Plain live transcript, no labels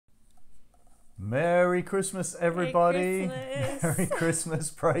Merry Christmas, everybody. Merry Christmas. Merry Christmas,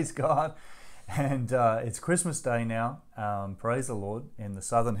 praise God. And it's Christmas Day now, praise the Lord, in the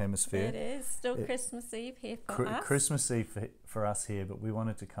Southern Hemisphere. It is still Christmas Eve here for us. Christmas Eve for us here, but we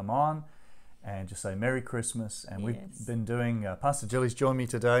wanted to come on and just say Merry Christmas. And we've been doing, Pastor Jilly's joined me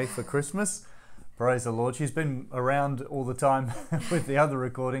today for Christmas. Praise the Lord. She's been around all the time with the other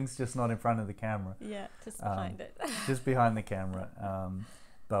recordings, just not in front of the camera. Yeah, just behind it. Just behind the camera.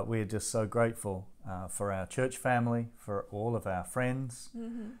 But we're just so grateful for our church family, for all of our friends,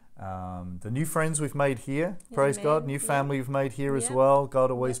 the new friends we've made here. Praise God, new family we've made here as well. God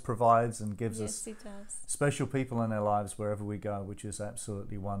always provides and gives us special people in our lives wherever we go, which is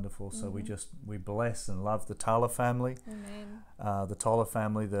absolutely wonderful. So we bless and love the Tala family, the Toller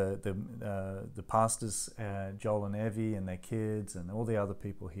family, the pastors, Joel and Evie and their kids, and all the other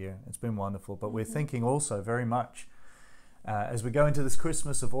people here. It's been wonderful. But we're thinking also very much as we go into this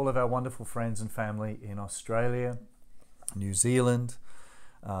Christmas of all of our wonderful friends and family in Australia, New Zealand,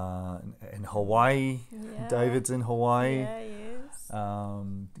 in Hawaii. David's in Hawaii. Yeah, he is.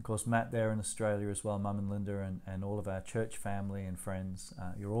 Of course, Matt there in Australia as well, Mum and Linda, and all of our church family and friends.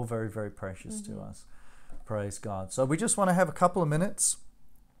 You're all very, very precious to us. Praise God. So we just want to have a couple of minutes.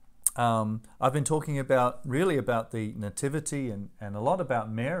 I've been talking about the nativity and a lot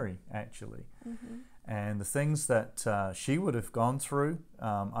about Mary, actually. And the things that she would have gone through.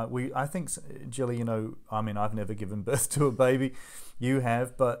 I think, Jilly, I've never given birth to a baby. You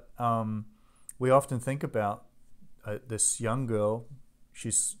have, but we often think about this young girl.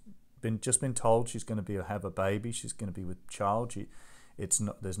 She's just been told she's going to have a baby. She's going to be with child.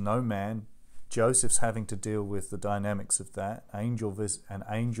 There's no man. Joseph's having to deal with the dynamics of that. An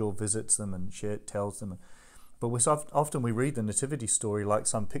angel visits them and tells them. But often we read the nativity story like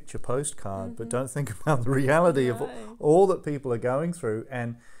some picture postcard, but don't think about the reality of all that people are going through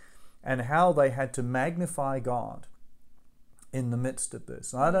and how they had to magnify God in the midst of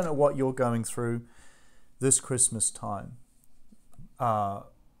this. And I don't know what you're going through this Christmas time,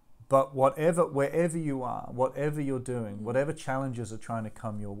 but wherever you are, whatever you're doing, whatever challenges are trying to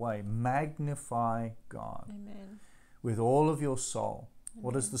come your way, magnify God. Amen. With all of your soul. Amen.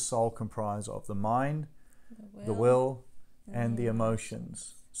 What does the soul comprise of? The mind, the will and the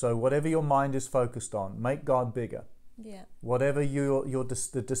emotions. So whatever your mind is focused on, make God bigger. Yeah. Whatever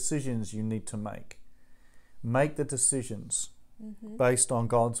the decisions you need to make the decisions based on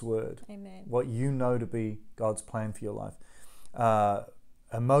God's word. Amen. What you know to be God's plan for your life.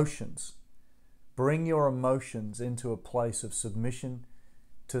 Emotions. Bring your emotions into a place of submission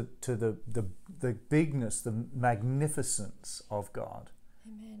to the bigness, the magnificence of God.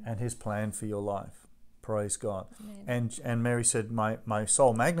 Amen. And His plan for your life. Praise God. Amen. And Mary said, my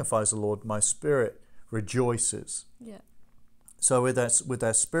soul magnifies the Lord, my spirit rejoices. Yeah. So with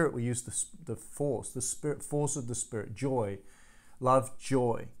our spirit, we use the force of the Spirit, joy, love,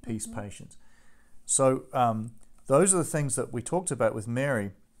 joy, peace, patience. So those are the things that we talked about with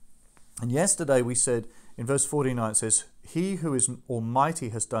Mary. And yesterday we said, in verse 49, it says, He who is almighty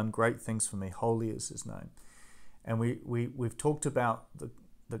has done great things for me, holy is His name. And we've talked about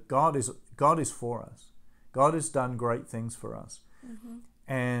that God is for us. God has done great things for us.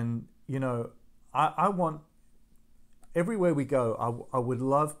 And, I want, everywhere we go, I would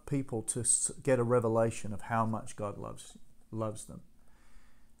love people to get a revelation of how much God loves them.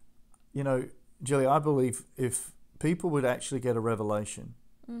 Julie, I believe if people would actually get a revelation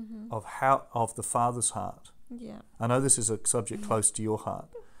of the Father's heart. Yeah. I know this is a subject close to your heart.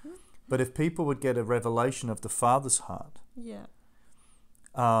 But if people would get a revelation of the Father's heart,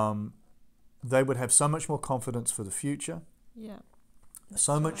 they would have so much more confidence for the future. Yeah.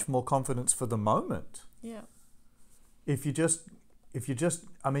 So much more confidence for the moment. Yeah. If you just, it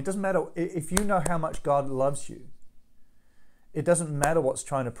doesn't matter if you know how much God loves you. It doesn't matter what's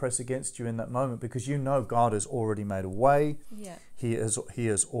trying to press against you in that moment, because you know God has already made a way. Yeah. He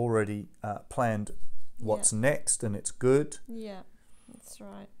has already planned what's next, and it's good. Yeah. That's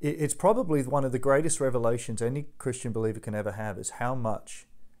right. It's probably one of the greatest revelations any Christian believer can ever have, is how much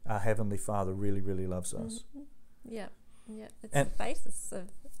our Heavenly Father really, really loves us. Yeah. Yeah. It's the basis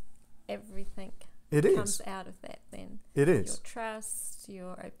of everything. It comes out of that then. It is. Your trust,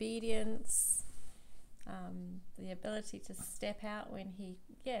 your obedience, the ability to step out when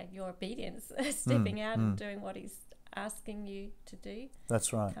your obedience, stepping out and doing what He's asking you to do.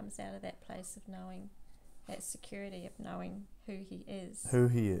 That's right. Comes out of that place of knowing, that security of knowing who He is. Who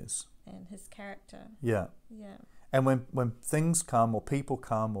He is. And His character. Yeah. Yeah. And when things come or people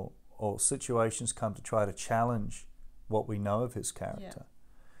come or situations come to try to challenge what we know of His character,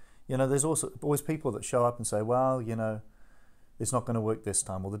 there's always people that show up and say, well, it's not going to work this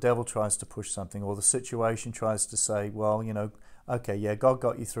time, or the devil tries to push something, or the situation tries to say, well, okay, yeah, God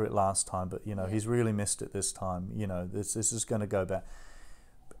got you through it last time, but He's really missed it this time. This is going to go back.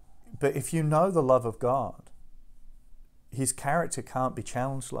 But if you know the love of God, His character can't be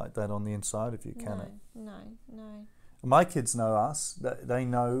challenged like that on the inside of you, can it? No. My kids know us. They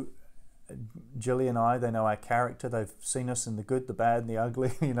know Jilly and I. They know our character. They've seen us in the good, the bad, and the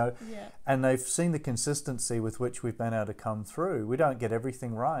ugly, Yeah. And they've seen the consistency with which we've been able to come through. We don't get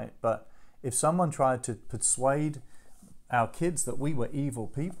everything right, but if someone tried to persuade our kids that we were evil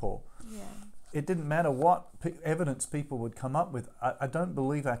people, it didn't matter what evidence people would come up with. I don't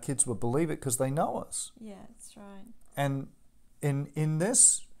believe our kids would believe it because they know us. Yeah, that's right. And in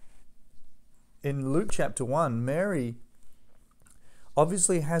Luke chapter 1, Mary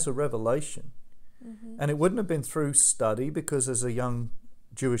obviously has a revelation. Mm-hmm. And it wouldn't have been through study, because as a young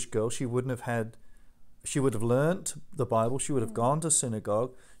Jewish girl, she would have learnt the Bible, she would have gone to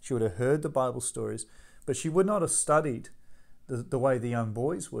synagogue, she would have heard the Bible stories, but she would not have studied the way the young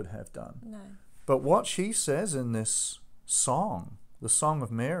boys would have done. No. But what she says in this song, the Song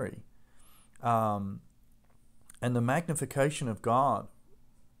of Mary, and the magnification of God,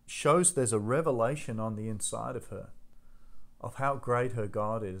 shows there's a revelation on the inside of her of how great her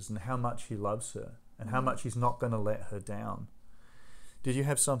God is and how much He loves her and how much He's not going to let her down. Did you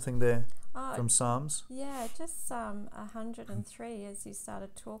have something there from Psalms? Yeah, just Psalm 103 as you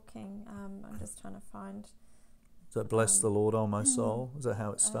started talking. I'm just trying to find... Is that bless the Lord, O my soul? Is that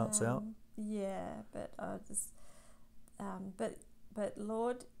how it starts out? Yeah, but but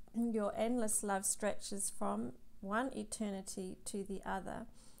Lord, your endless love stretches from one eternity to the other,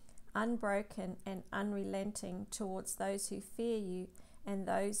 unbroken and unrelenting towards those who fear you and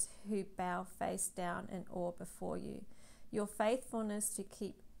those who bow face down in awe before you. Your faithfulness to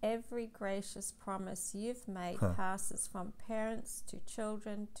keep every gracious promise you've made passes from parents to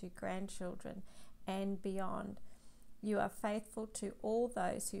children to grandchildren and beyond. You are faithful to all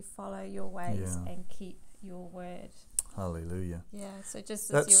those who follow your ways and keep your word. Hallelujah. Yeah, so just as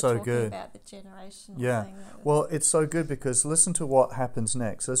That's you were so talking good. about the generational thing. Well, it's so good because listen to what happens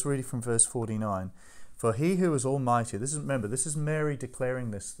next. Let's read it from verse 49. For He who is almighty, this is Mary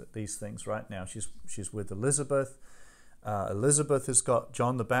declaring these things right now. She's with Elizabeth. Elizabeth has got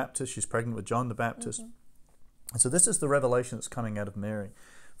John the Baptist. She's pregnant with John the Baptist. And so this is the revelation that's coming out of Mary.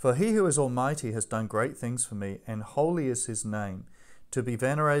 For He who is almighty has done great things for me, and holy is His name, to be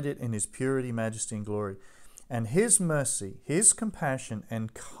venerated in His purity, majesty, and glory. And His mercy, His compassion,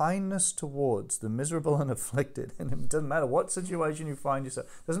 and kindness towards the miserable and afflicted. And it doesn't matter what situation you find yourself.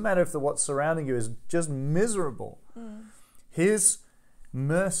 It doesn't matter if what's surrounding you is just miserable. His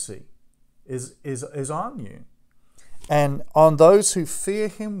mercy is on you. And on those who fear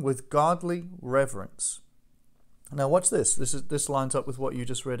Him with godly reverence. Now watch this. This lines up with what you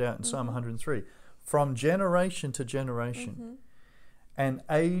just read out in Psalm 103. From generation to generation and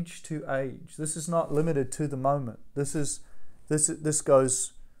age to age. This is not limited to the moment. This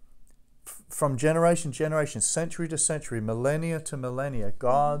goes from generation to generation, century to century, millennia to millennia.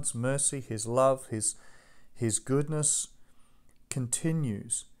 God's mercy, His love, His goodness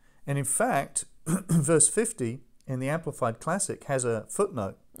continues. And in fact, verse 50 in the Amplified Classic has a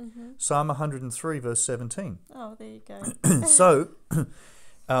footnote. Psalm 103 verse 17. Oh, there you go. So,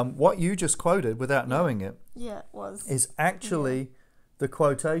 what you just quoted without knowing it was is actually the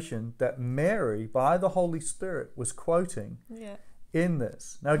quotation that Mary, by the Holy Spirit, was quoting in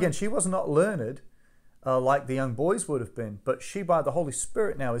this. Now again, she was not learned like the young boys would have been, but she, by the Holy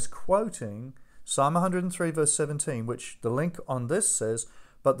Spirit now, is quoting Psalm 103 verse 17, which the link on this says,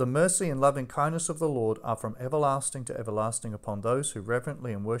 but the mercy and loving kindness of the Lord are from everlasting to everlasting upon those who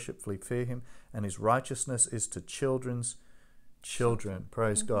reverently and worshipfully fear Him, and His righteousness is to children's children.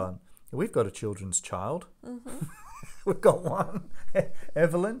 Praise God. We've got a children's child. We've got one,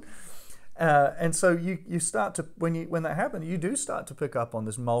 Evelyn. And so you start to, when that happens, you do start to pick up on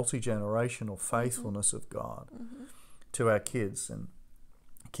this multi-generational faithfulness of God to our kids and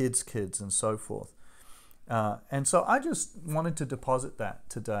kids and so forth. And so I just wanted to deposit that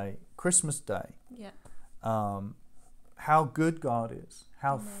today, Christmas Day. How good God is,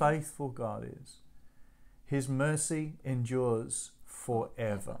 how faithful God is. His mercy endures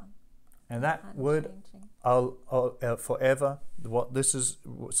forever. And that word, forever, what this is,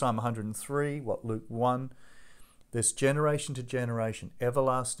 Psalm 103, what Luke 1, this generation to generation,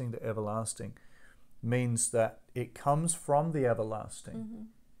 everlasting to everlasting, means that it comes from the everlasting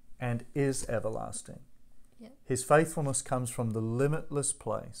and is everlasting. His faithfulness comes from the limitless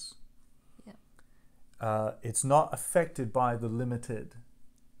place. It's not affected by the limited,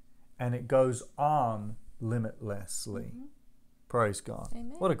 and it goes on limitlessly. Praise God.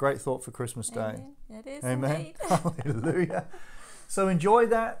 Amen. What a great thought for Christmas Day. Amen. It is Amen. indeed. Hallelujah. So enjoy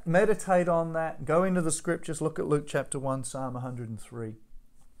that, meditate on that, go into the scriptures, look at Luke chapter 1, Psalm 103.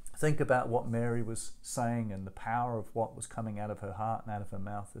 Think about what Mary was saying and the power of what was coming out of her heart and out of her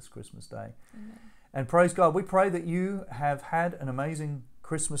mouth this Christmas Day. Amen. And praise God, we pray that you have had an amazing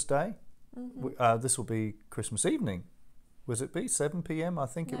Christmas Day. This will be Christmas evening. Was it be 7 p.m.? I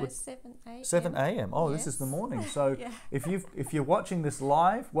think No, it would 7 a.m. 7 a.m. Oh, Yes. This is the morning. So Yeah. if you're watching this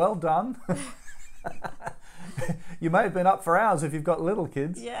live, well done. You may have been up for hours if you've got little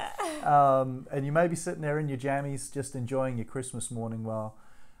kids. Yeah. And you may be sitting there in your jammies just enjoying your Christmas morning. Well,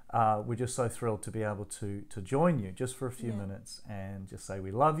 we're just so thrilled to be able to join you just for a few minutes and just say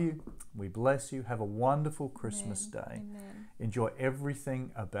we love you, we bless you, have a wonderful Christmas Amen. day. Amen. Enjoy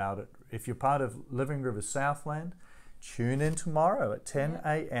everything about it. If you're part of Living Rivers Southland, tune in tomorrow at 10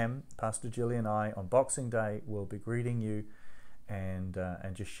 a.m. Pastor Jilly and I on Boxing Day will be greeting you and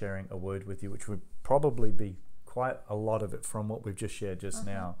just sharing a word with you, which would probably be quite a lot of it from what we've just shared just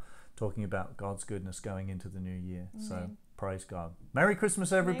now, talking about God's goodness going into the new year. Amen. So praise God. Merry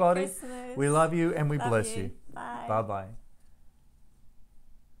Christmas, everybody. Merry Christmas. We love you and we Love bless you. you. Bye. Bye-bye.